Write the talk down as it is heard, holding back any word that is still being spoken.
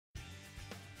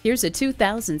Here's a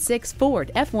 2006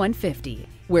 Ford F-150,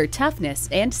 where toughness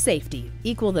and safety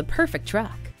equal the perfect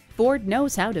truck. Ford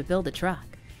knows how to build a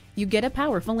truck. You get a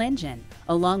powerful engine,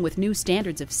 along with new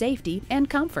standards of safety and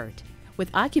comfort.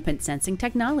 With occupant sensing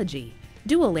technology,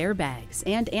 dual airbags,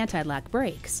 and anti-lock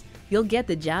brakes, you'll get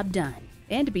the job done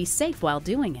and be safe while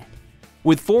doing it.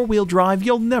 With four-wheel drive,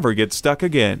 you'll never get stuck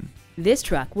again. This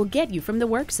truck will get you from the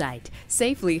work site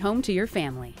safely home to your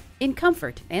family in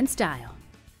comfort and style.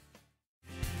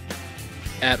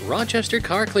 At Rochester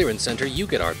Car Clearance Center, you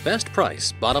get our best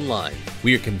price, bottom line.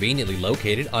 We are conveniently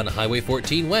located on Highway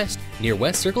 14 West near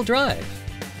West Circle Drive.